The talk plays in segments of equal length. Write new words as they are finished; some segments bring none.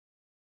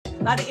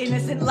Lot of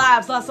innocent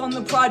lives lost on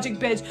the project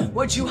bench.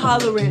 What you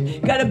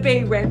hollering? Got a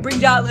bay rent, bring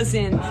dollars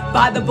in.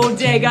 By the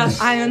bodega,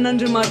 iron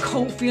under my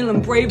coat,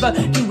 feeling braver.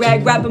 Do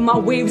rag wrapping my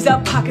waves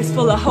up, pockets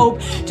full of hope.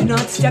 Do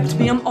not step to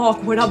me, I'm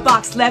awkward. Our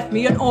box left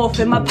me an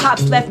orphan. My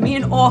pops left me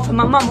an orphan.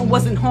 My mama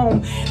wasn't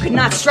home. Could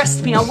not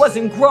stress me, I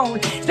wasn't grown.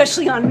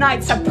 Especially on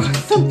nights, I brought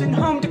something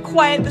home to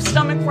quiet the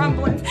stomach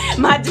rumblings.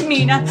 My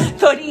demeanor,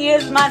 30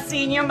 years my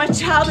senior. My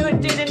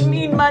childhood didn't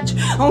mean much.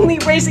 Only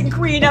raising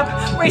green up,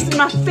 raising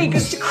my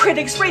fingers to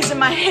critics, raising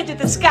my head to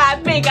the sky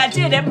big. I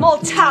did it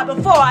multi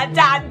before I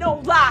died,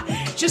 no lie.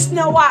 Just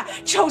know I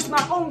chose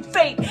my own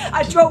fate.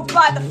 I drove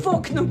by the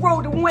fork in the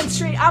road and went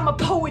straight. I'm a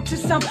poet to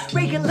some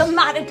regular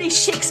modern-day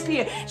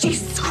Shakespeare.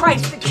 Jesus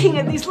Christ, the king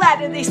of these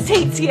latter-day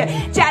saints here.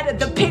 Data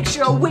the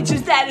picture of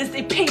witches that is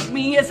they paint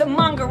me as a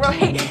monger of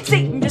hate.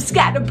 Satan just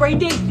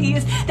scatterbrained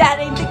atheist. That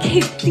ain't the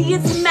case. See,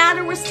 it's a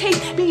matter of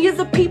taste. Me as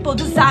a people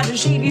decide a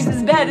shady's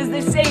as bad as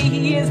they say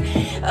he is.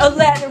 A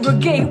ladder, a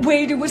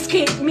gateway to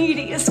escape me,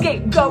 the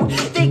scapegoat.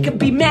 They could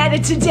be mad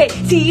at today.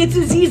 See, it's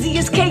as easy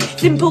as cake,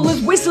 simple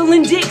as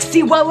whistling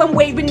Dixie while I'm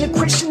waving the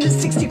Christian. The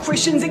 60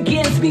 Christians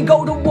against me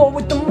go to war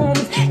with the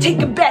Mormons.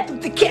 Take a bath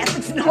with the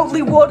Catholics in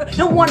holy water.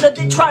 No wonder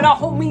they try to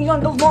hold me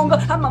under longer.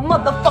 I'm a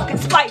motherfucking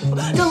spiteful,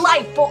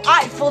 delightful,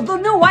 eyeful, the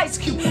new Ice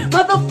Cube.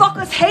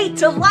 Motherfuckers hate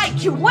to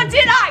like you. What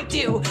did I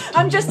do?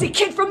 I'm just a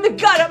kid from the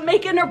gutter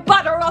making her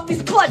butter off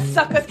these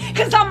bloodsuckers.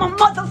 Cause I'm a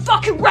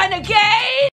motherfucking renegade.